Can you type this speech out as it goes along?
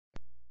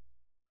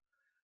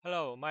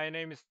Hello, my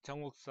name is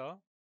Jeong-Wook,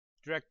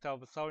 Director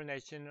of Seoul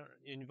National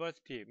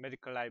University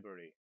Medical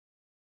Library.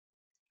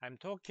 I'm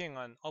talking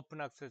on open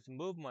access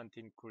movement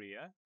in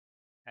Korea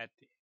at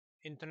the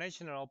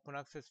International Open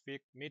Access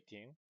Week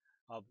meeting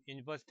of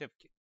University of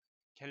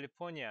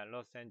California,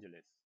 Los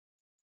Angeles.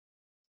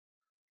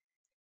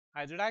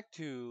 I'd like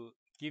to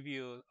give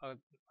you a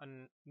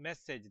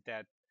message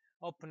that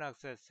open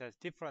access has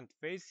different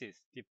faces,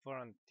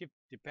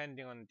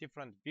 depending on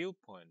different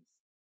viewpoints.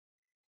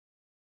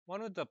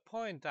 One of the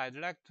points I'd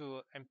like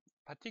to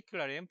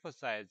particularly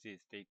emphasize is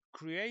the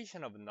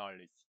creation of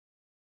knowledge,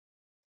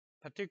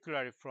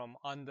 particularly from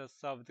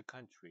underserved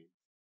countries.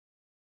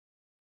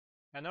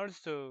 And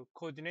also,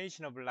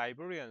 coordination of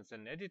librarians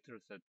and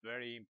editors are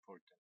very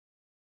important.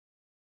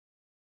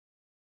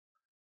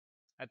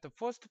 At the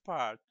first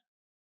part,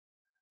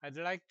 I'd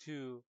like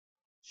to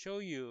show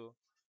you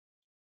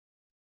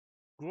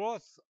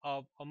growth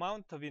of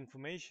amount of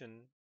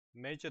information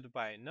measured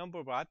by number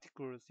of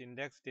articles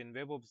indexed in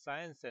Web of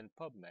Science and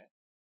PubMed,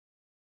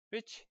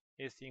 which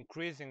is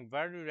increasing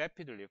very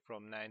rapidly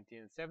from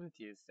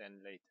 1970s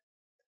and later.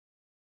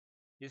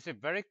 It's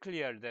very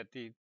clear that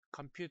the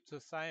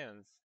computer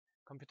science,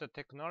 computer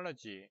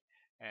technology,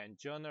 and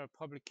journal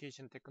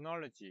publication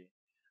technology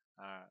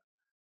are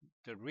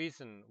the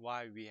reason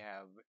why we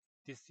have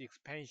this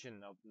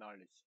expansion of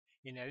knowledge,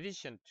 in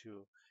addition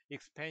to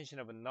expansion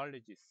of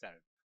knowledge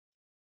itself.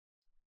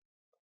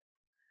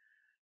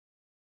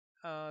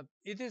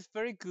 It is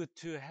very good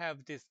to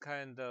have this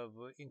kind of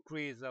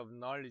increase of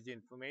knowledge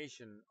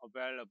information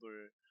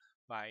available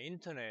by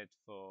internet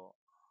for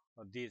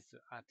these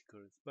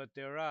articles, but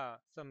there are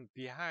some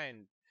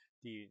behind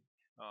the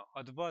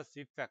adverse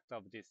effect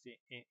of this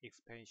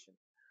expansion.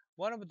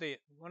 One of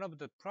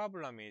the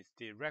problem is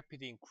the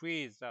rapid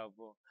increase of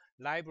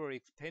library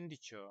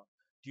expenditure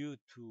due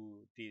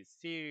to the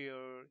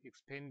serial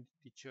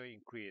expenditure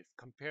increase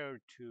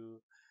compared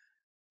to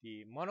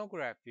the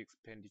monograph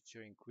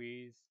expenditure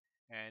increase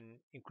and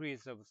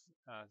increase of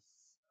uh,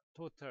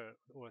 total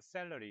or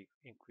salary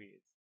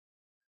increase.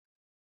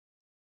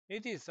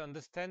 It is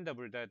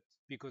understandable that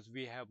because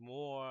we have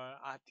more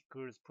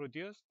articles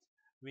produced,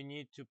 we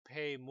need to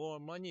pay more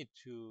money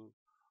to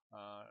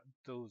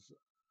those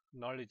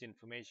knowledge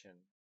information.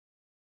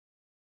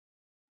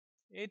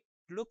 It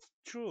looks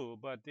true,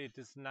 but it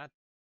is not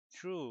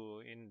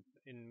true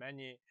in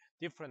many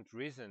different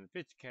reasons,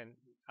 which can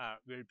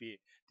will be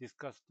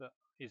discussed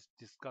is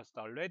discussed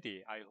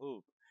already, I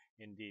hope,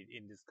 in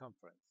this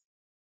conference.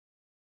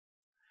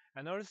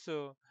 And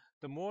also,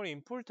 the more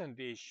important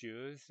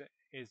issues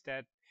is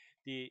that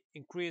the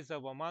increase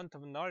of amount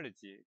of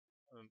knowledge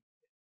um,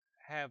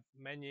 have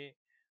many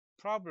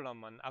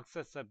problem on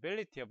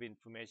accessibility of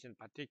information,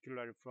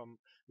 particularly from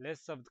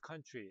less of the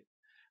countries.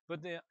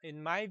 But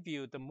in my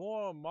view, the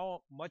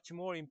much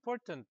more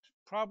important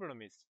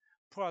problem is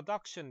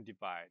production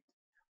divide.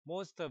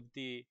 Most of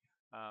the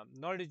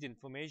knowledge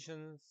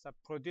informations are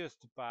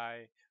produced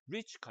by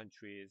rich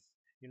countries,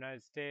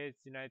 United States,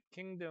 United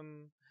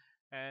Kingdom,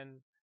 and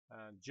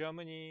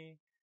Germany,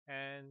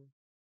 and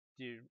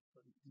the,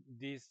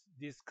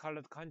 these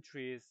colored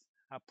countries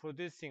are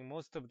producing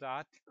most of the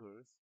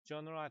articles,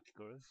 journal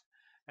articles,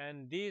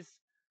 and these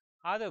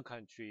other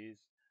countries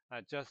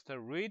are just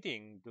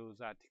reading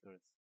those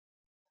articles.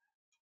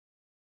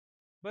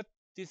 But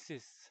this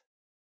is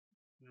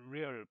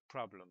real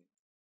problem.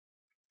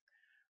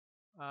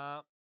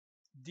 Uh,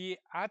 the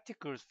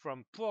articles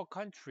from poor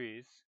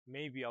countries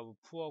may be of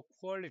poor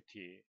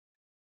quality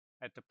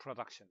at the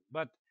production,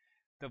 but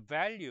the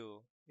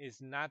value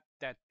is not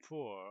that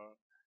poor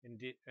in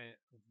the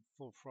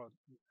for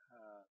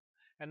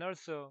and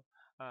also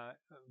uh,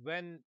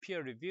 when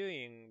peer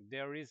reviewing,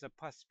 there is a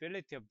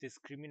possibility of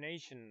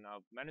discrimination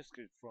of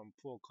manuscripts from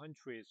poor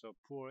countries or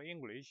poor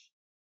English,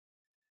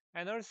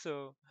 and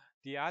also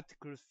the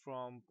articles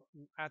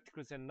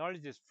and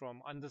knowledges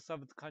from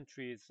underserved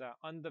countries are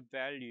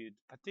undervalued,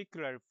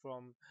 particularly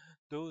from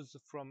those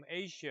from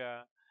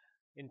Asia.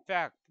 In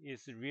fact,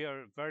 is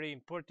real very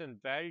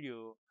important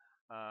value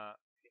uh,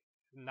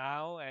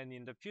 now and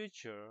in the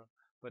future,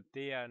 but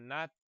they are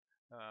not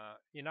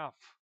enough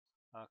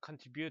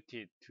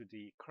contributed to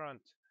the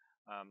current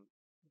um,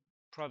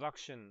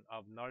 production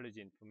of knowledge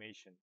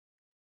information.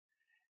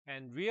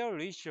 And real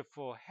issue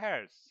for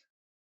health,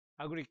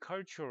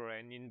 agriculture,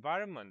 and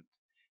environment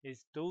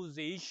is those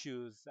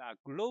issues are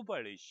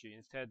global issue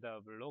instead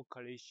of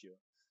local issue.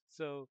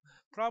 So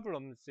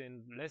problems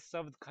in less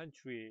served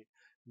country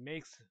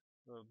makes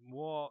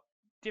more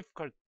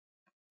difficult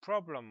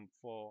problem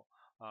for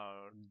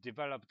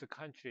developed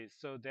countries,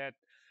 so that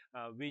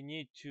we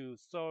need to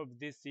solve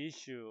this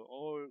issue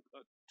all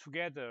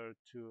together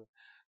to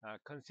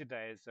consider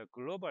as a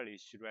global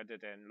issue rather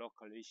than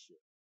local issue.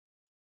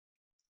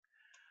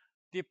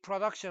 The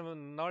production of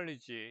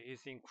knowledge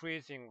is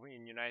increasing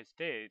in United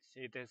States.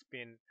 It has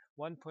been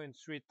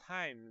 1.3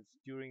 times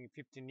during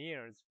 15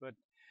 years, but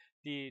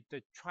the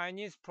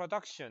Chinese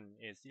production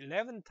is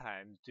 11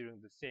 times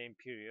during the same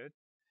period.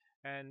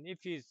 And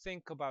if you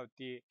think about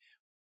the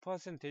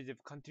percentage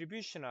of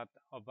contribution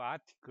of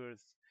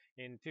articles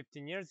In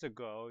 15 years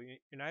ago,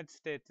 United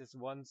States is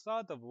one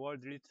third of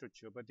world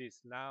literature, but is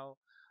now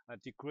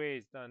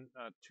decreased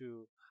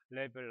to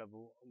level of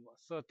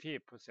 30%.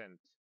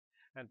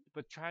 And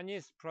but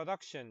Chinese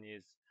production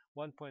is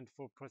 1.4%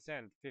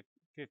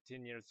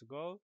 15 years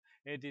ago.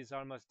 It is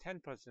almost 10%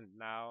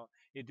 now.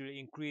 It will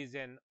increase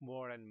and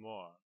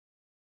more.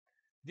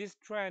 This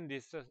trend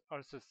is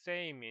also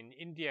same in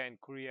India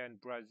and Korea and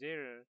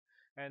Brazil,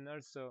 and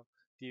also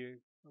the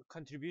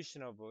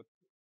contribution of a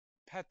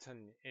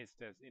pattern is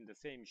in the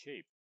same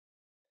shape.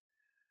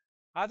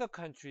 Other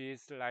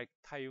countries like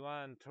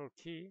Taiwan,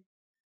 Turkey,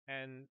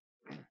 and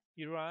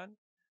Iran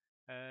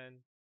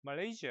and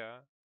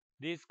Malaysia,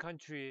 this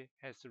country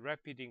has a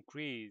rapid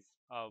increase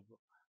of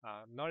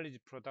knowledge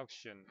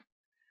production,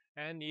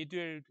 and it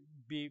will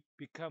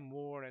become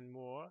more and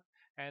more.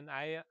 And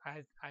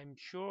I'm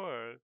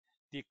sure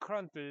the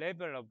current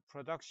level of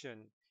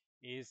production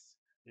is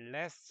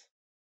less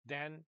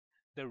than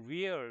the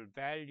real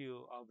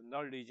value of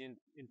knowledge and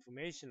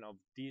information of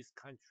these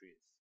countries,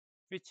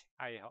 which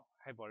I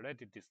have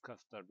already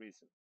discussed the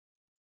reason.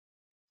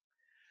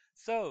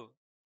 So,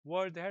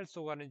 World Health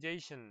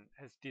Organization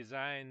has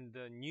designed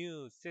a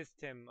new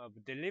system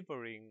of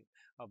delivering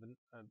of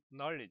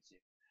knowledge.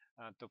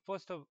 The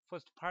first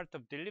part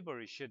of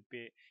delivery should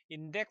be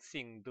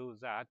indexing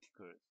those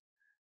articles.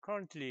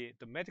 Currently,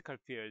 the medical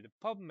field,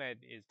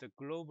 PubMed is the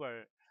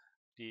global,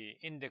 the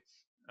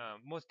index,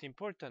 most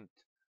important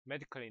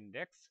medical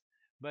index,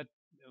 but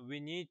we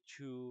need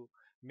to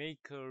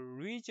make a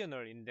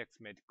regional index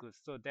medical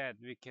so that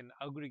we can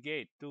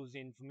aggregate those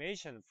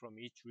information from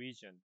each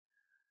region.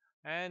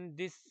 And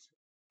this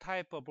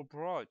type of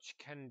approach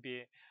can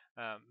be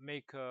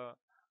make a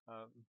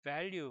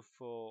value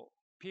for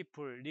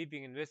people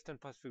living in Western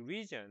Pacific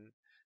region.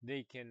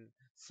 They can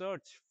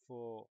search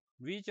for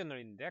regional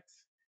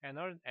index and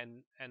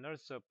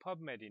also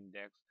PubMed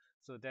index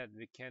so that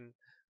we can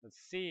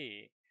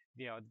see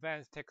the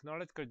advanced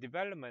technological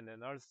development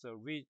and also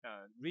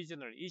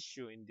regional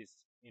issue in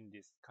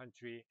this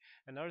country,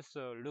 and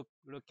also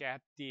look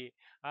at the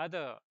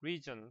other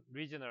regional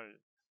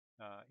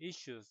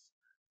issues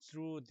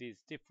through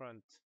these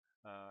different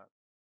uh,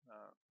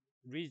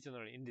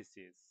 regional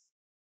indices.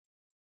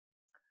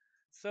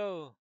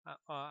 So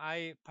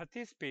I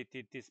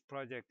participated this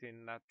project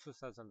in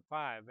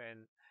 2005,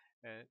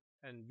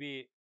 and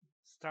we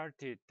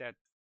started that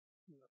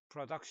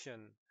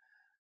production.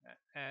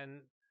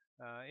 And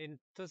in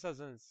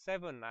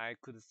 2007, I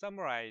could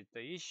summarize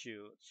the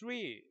issue: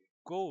 three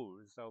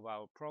goals of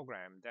our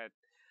program, that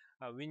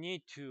we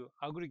need to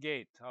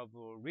aggregate of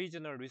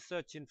regional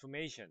research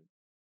information.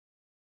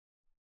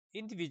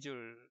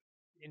 Individual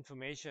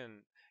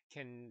information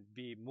can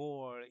be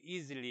more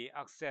easily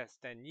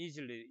accessed and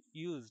easily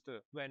used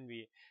when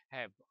we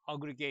have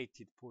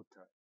aggregated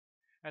portal.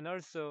 And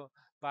also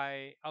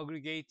by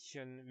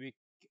aggregation,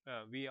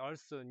 we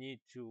also need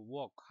to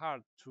work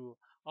hard to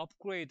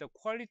upgrade the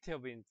quality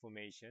of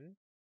information.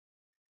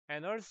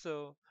 And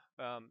also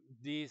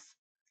this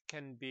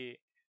can be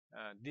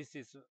this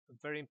is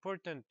very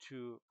important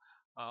to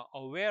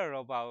aware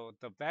about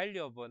the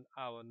value of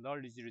our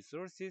knowledge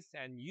resources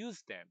and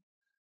use them.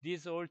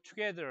 These all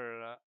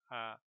together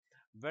are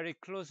very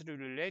closely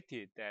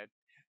related, that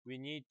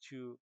we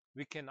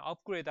can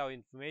upgrade our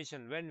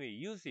information when we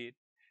use it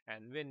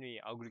and when we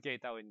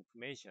aggregate our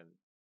information.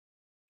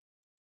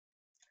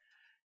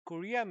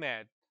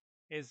 KoreaMed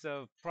is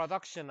a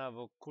production of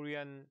a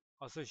Korean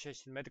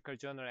Association Medical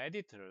Journal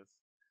editors,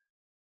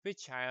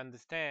 which I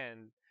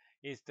understand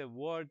is the uh,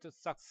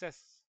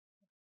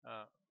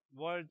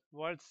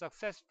 world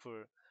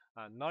successful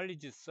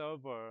knowledge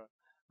server,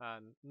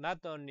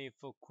 not only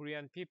for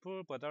Korean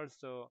people but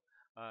also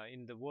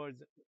in the world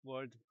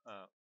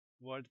uh,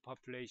 world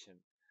population.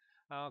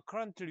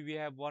 Currently, we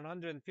have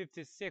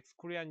 156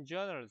 Korean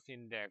journals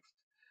indexed,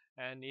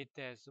 and it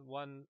has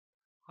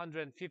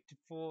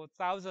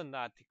 154,000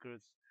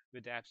 articles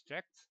with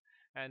abstracts,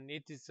 and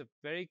it is a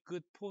very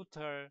good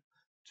portal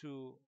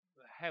to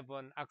have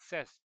an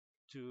access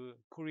to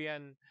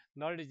Korean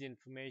knowledge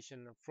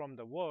information from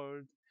the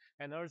world,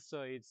 and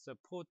also it's a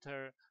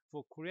portal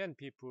for Korean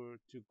people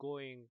to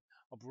going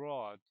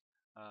abroad,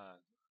 uh,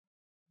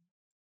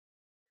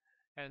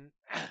 and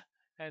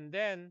and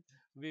then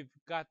we've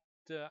got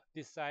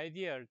this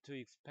idea to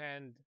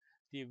expand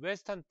the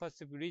Western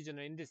Pacific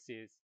regional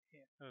indices,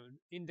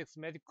 index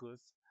medicus.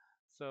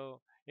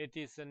 So it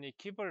is an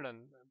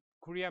equivalent.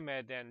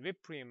 KoreaMed and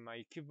Viprim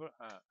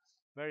are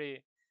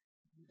very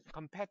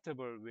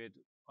compatible with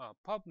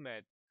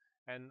PubMed,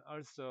 and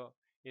also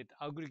it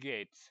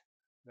aggregates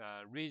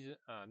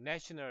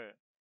national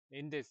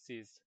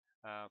indices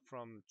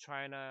from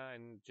China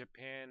and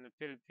Japan,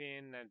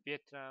 Philippines, and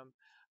Vietnam.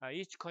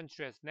 Each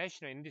country has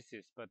national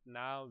indices, but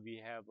now we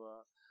have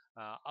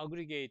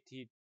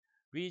aggregated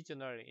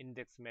regional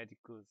index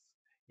medicals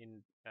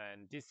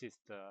and this is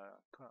the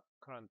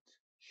current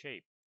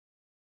shape.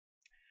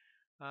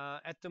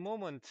 At the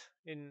moment,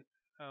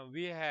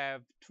 we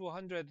have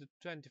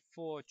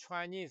 224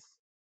 Chinese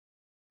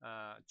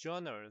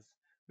journals,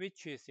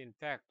 which is in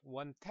fact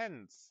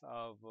one-tenth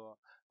of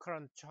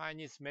current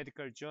Chinese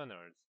medical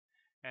journals.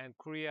 And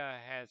Korea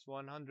has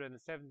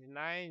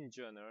 179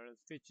 journals,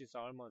 which is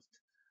almost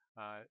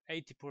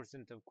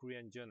 80% of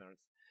Korean journals.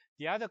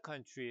 The other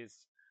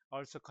countries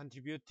also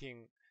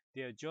contributing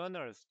their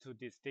journals to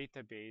this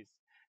database,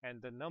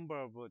 and the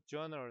number of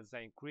journals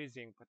are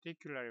increasing,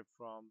 particularly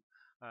from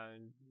uh,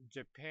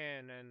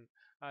 Japan and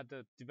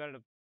other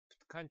developed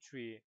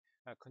country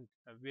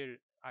will,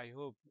 I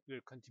hope,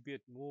 will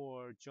contribute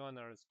more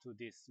journals to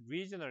this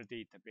regional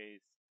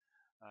database.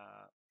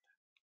 Uh,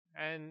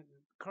 and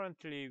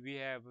currently we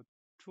have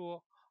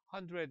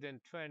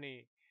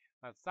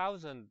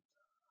 220,000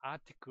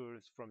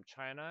 articles from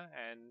China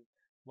and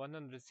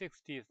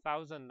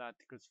 160,000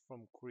 articles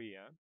from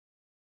Korea.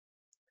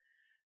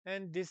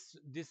 And this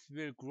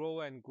will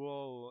grow and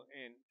grow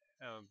in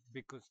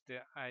because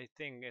I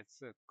think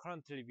it's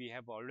currently we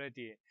have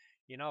already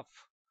enough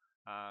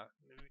uh,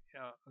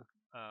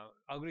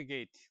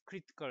 aggregate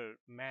critical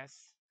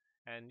mass,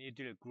 and it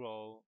will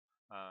grow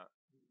uh,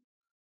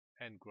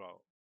 and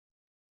grow.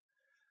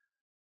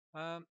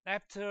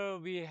 After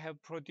we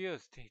have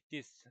produced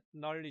this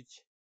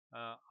knowledge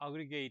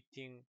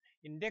aggregating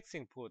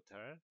indexing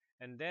portal,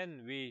 and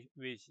then we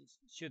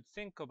should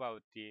think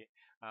about the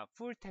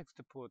full text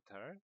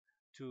portal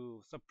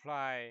to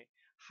supply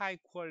high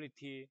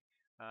quality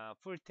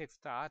full text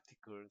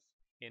articles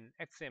in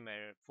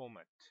XML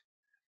format.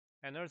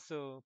 And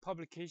also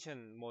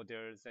publication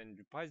models and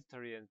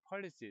repository and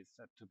policies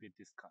are to be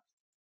discussed.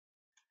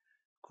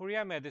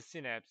 Korea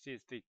Medicine Apps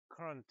is the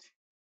current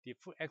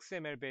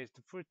XML-based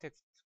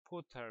full-text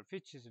portal,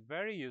 which is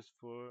very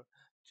useful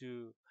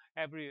to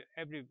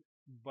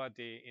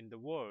everybody in the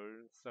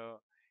world.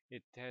 So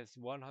it has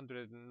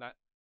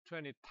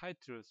 120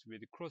 titles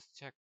with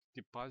cross-check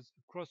deposit,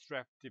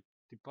 cross-ref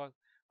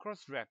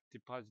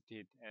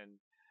deposited,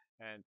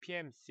 and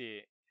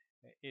PMC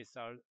is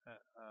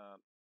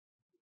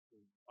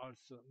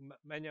also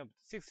many of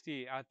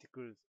 60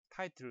 articles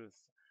titles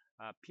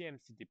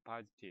PMC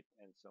deposited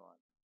and so on.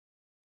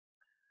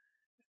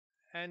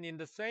 And in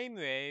the same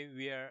way,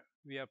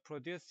 we are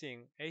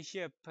producing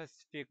Asia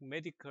Pacific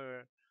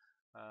medical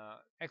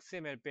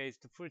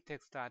XML-based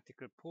full-text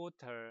article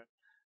portal.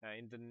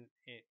 In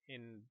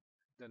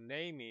the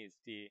name is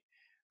the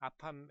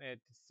APAMED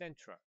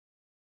Central.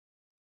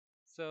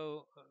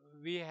 So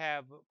we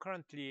have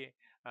currently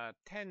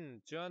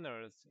 10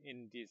 journals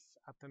in this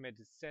APAMED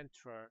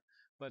Central,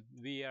 but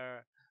we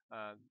are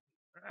uh,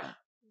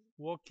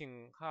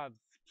 working hard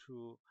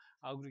to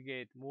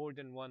aggregate more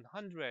than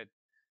 100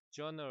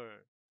 journals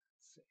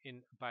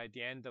in by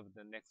the end of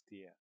the next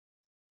year.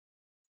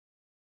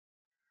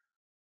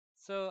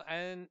 So,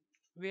 and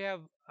we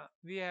have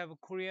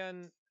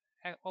Korean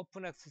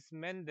open access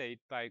mandate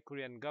by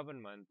Korean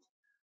government,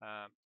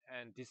 uh,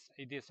 and this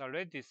it is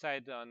already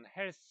decided on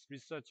health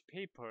research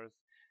papers,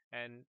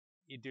 and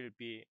it will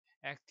be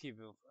active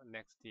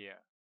next year.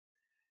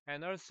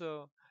 And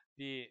also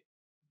the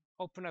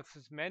open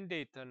access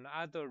mandate on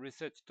other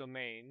research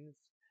domains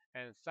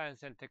and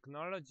science and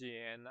technology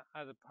and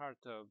other part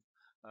of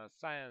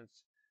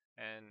science,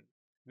 and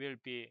will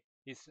be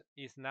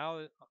is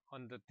now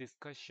on the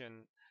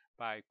discussion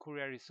by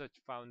Korea Research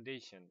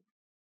Foundation.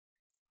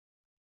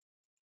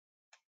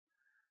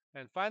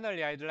 And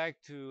finally, I'd like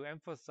to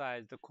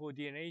emphasize the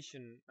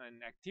coordination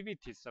and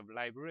activities of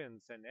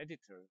librarians and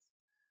editors.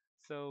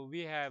 So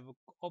we have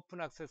Open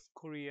Access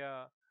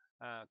Korea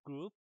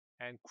group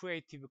and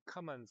Creative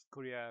Commons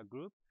Korea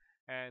group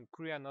and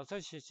Korean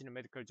Association of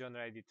Medical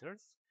Journal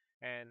Editors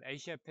and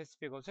Asia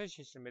Pacific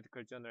Association of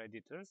Medical Journal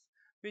Editors,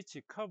 which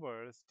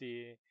covers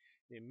the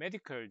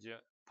medical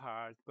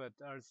part, but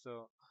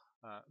also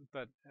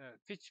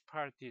which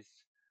part is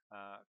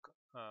uh,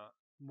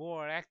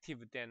 more active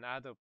than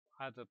other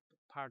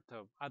part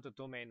of other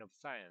domain of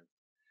science.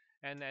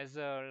 And as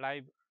a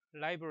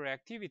library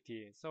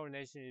activity, Seoul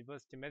National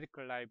University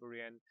Medical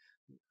Library and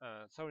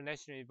Seoul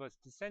National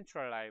University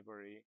Central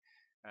Library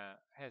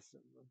has a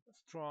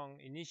strong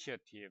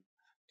initiative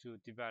to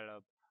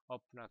develop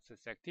open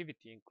access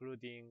activity,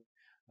 including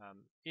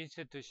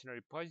institutional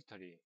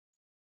repository.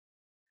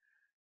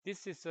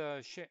 This is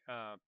a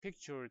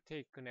picture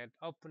taken at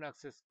Open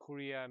Access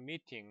Korea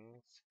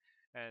meetings,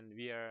 and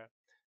we are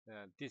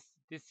this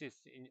is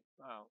in,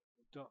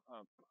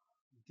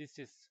 this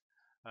is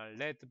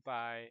led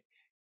by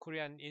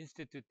Korean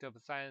Institute of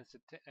Science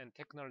and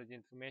Technology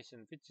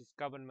Information, which is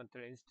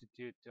governmental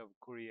institute of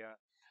Korea,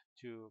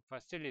 to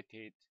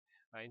facilitate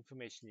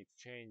information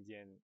exchange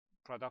and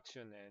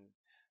production and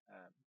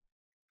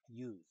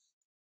use.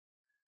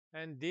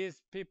 And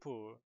these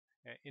people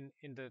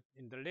in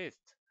the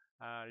list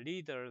are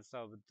leaders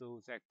of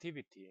those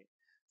activity.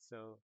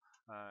 So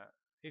uh,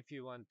 if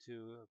you want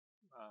to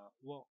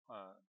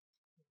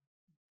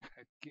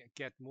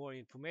get more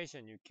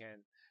information, you can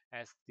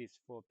ask these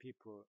four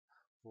people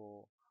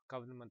for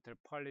governmental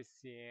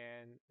policy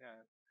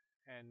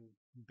and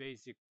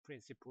basic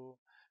principle.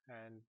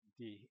 And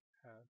the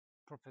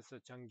Professor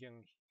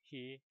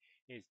Jeong-Hee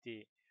is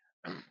the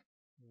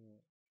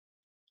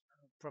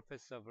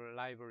professor of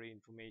library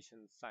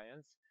information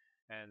science,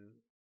 and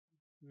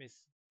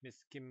Miss Miss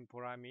Kim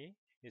Borami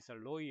is a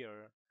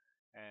lawyer,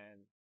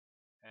 and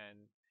and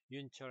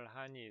Yun Chol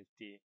Han is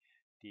the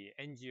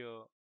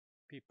NGO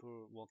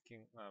people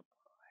working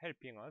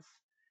helping us,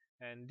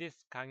 and this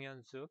Kang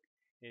Hyun Suk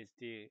is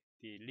the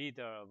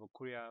leader of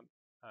Korea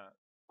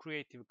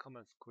Creative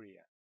Commons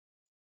Korea.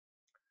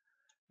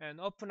 And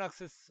Open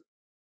Access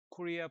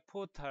Korea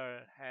portal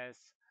has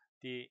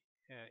the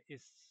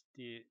is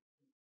the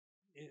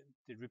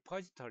the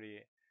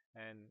repository,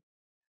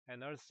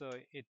 and also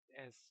it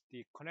has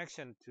the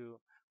connection to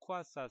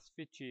KOASAS,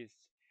 which is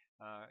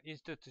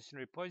institution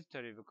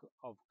repository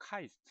of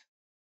KAIST,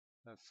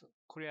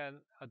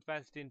 Korean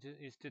Advanced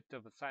Institute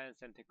of Science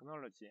and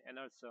Technology, and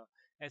also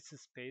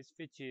S-Space,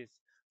 which is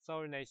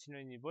Seoul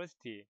National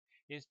University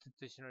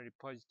institutional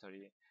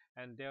repository.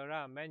 And there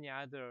are many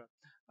other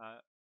uh,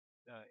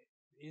 uh,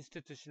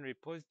 institution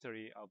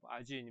repository of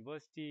Aji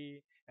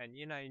University and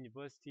Ina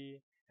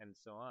University and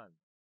so on.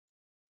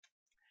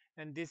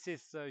 And this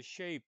is a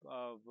shape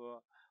of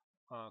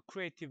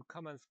Creative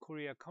Commons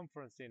Korea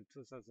conference in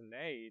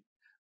 2008,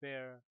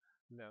 where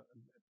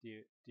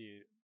the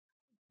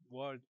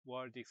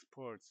world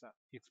experts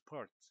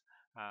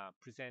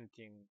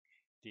presenting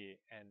the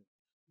and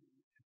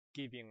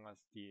giving us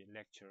the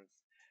lectures.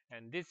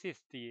 And this is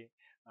the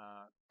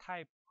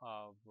type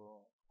of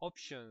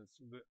options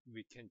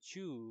we can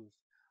choose.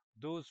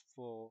 Those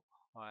for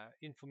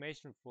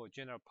information for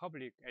general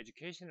public,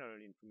 educational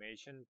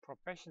information,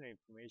 professional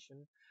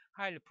information,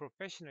 highly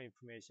professional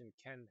information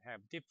can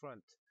have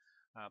different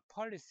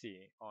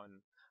policy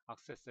on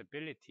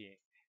accessibility,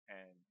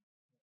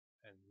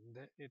 and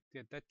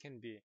that can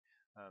be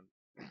um,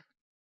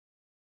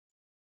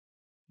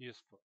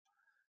 useful.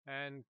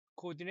 And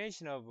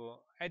coordination of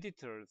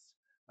editors,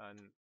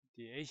 and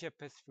the Asia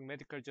Pacific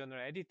Medical Journal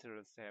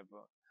editors have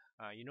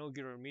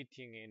inaugural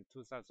meeting in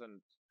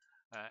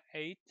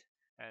 2008,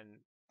 and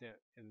the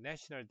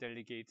national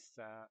delegates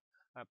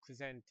are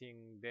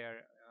presenting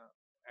their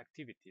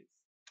activities.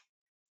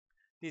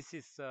 This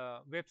is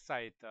a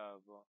website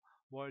of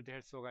World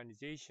Health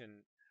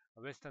Organization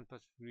Western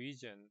Pacific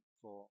region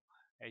for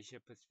Asia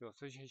Pacific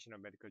Association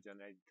of Medical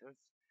Journal Editors.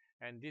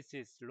 And this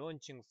is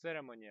launching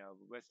ceremony of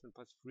Western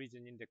Pacific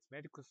Region Index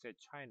Medical Set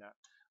China.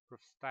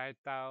 Professor Tai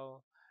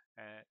Tao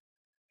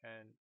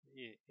and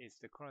is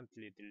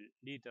currently the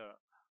leader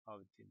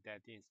of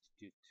that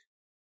institute.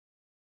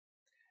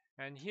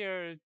 And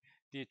here,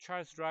 the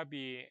Charles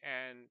Rabi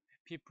and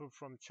people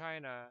from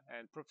China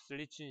and Professor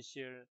Li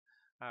Chunxil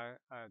are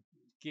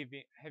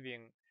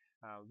having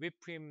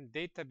WIPRIM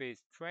database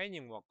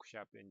training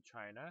workshop in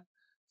China.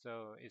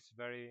 So it's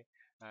very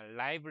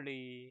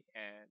lively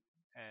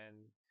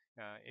and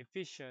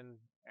efficient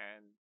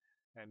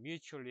and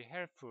mutually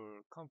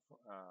helpful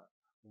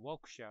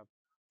workshop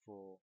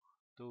for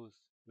those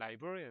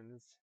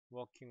librarians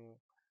working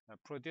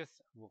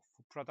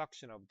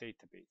production of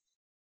database.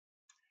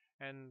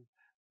 And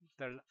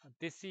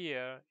this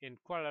year in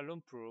Kuala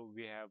Lumpur,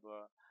 we have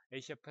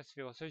Asia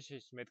Pacific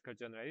Association Medical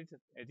Journal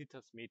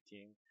Editors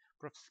Meeting.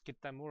 Professor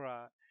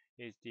Kitamura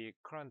is the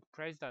current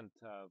president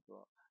of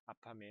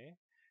APAME,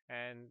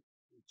 and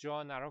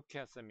John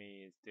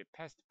Arokiasami is the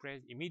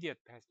immediate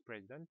past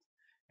president,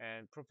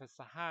 and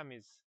Professor Ham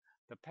is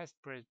the past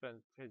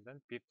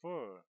president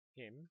before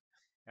him.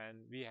 And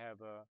we have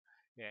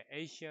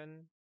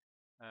Asian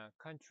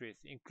countries,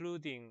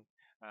 including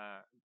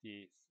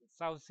the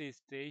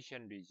Southeast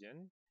Asian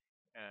region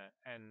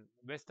and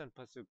Western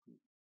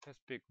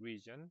Pacific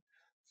region.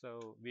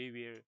 So we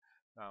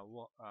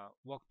will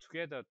work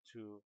together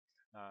to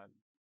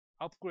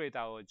upgrade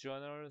our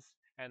journals,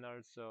 and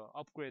also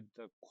upgrade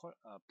the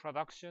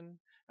production,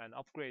 and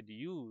upgrade the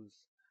use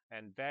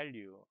and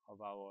value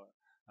of our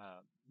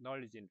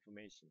knowledge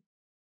information.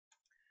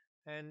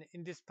 And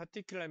in this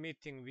particular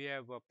meeting, we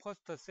have a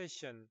poster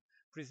session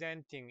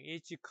presenting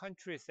each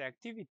country's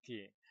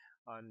activity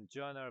on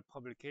journal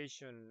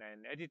publication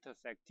and editor's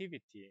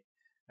activity.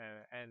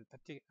 And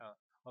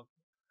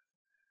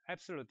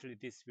absolutely,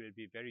 this will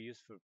be very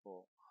useful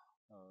for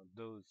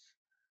those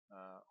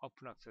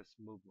open access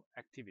movement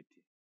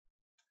activity.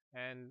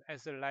 And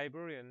as a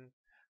librarian,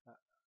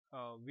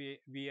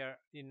 we are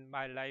in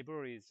my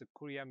library is the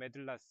Korea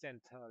Medalla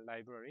Center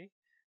Library,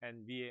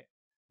 and we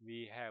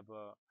have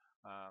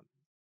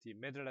the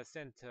Medalla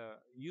Center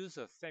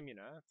user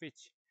seminar,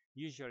 which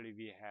usually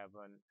we have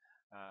on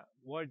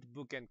World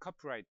Book and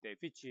Copyright Day,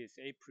 which is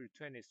April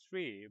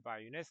 23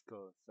 by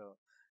UNESCO. So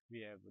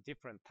we have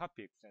different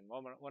topics, and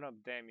one of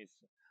them is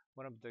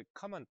one of the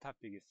common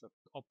topic is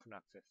open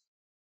access.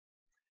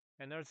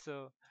 And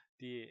also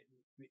the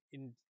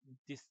in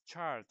this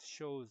chart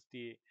shows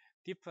the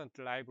different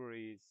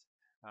libraries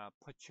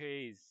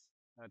purchase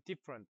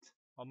different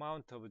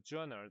amount of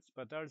journals,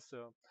 but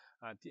also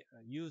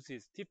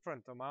uses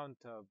different amount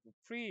of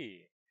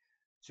free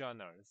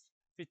journals,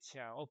 which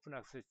are open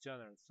access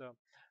journals. So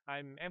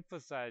I'm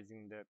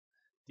emphasizing that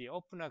the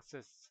open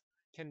access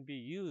can be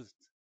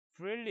used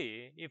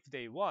freely if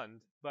they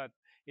want, but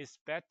it's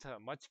better,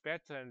 much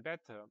better and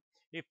better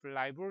if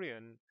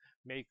librarian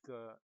make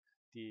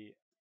the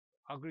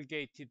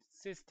aggregated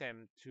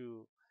system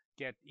to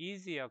get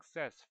easy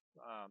access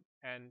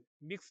and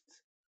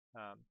mixed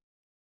um,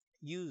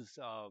 use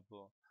of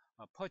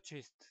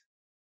purchased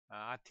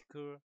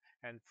article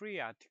and free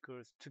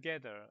articles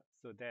together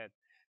so that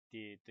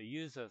the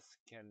users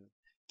can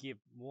give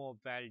more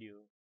value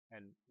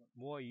and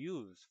more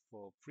use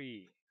for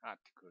free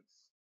articles.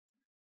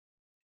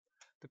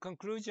 The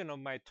conclusion of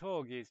my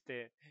talk is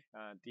that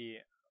the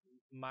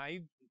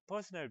my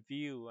personal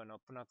view on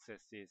open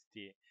access is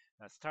the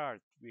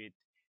start with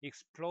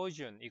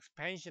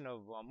expansion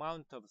of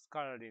amount of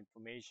scholarly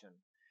information.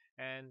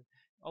 And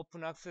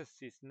open access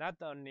is not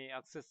only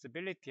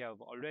accessibility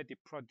of already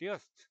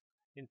produced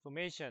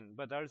information,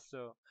 but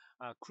also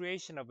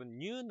creation of a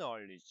new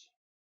knowledge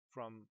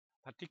from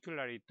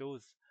particularly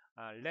those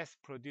less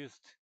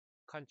produced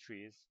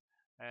countries.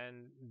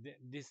 And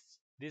this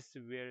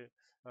will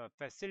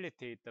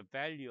facilitate the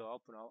value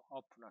of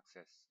open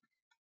access.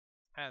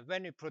 And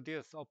when we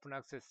produce open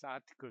access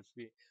articles,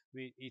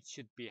 it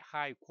should be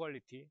high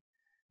quality,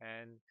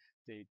 and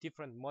the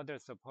different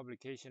models of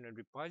publication and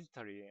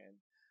repository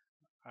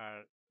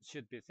and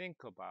should be think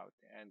about.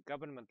 And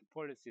government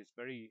policy is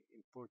very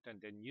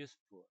important and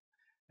useful.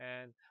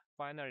 And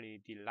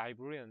finally, the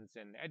librarians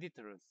and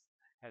editors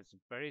has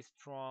very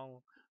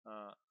strong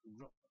uh,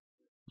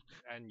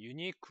 and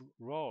unique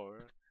role,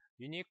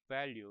 unique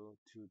value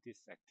to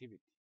this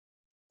activity.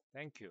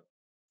 Thank you.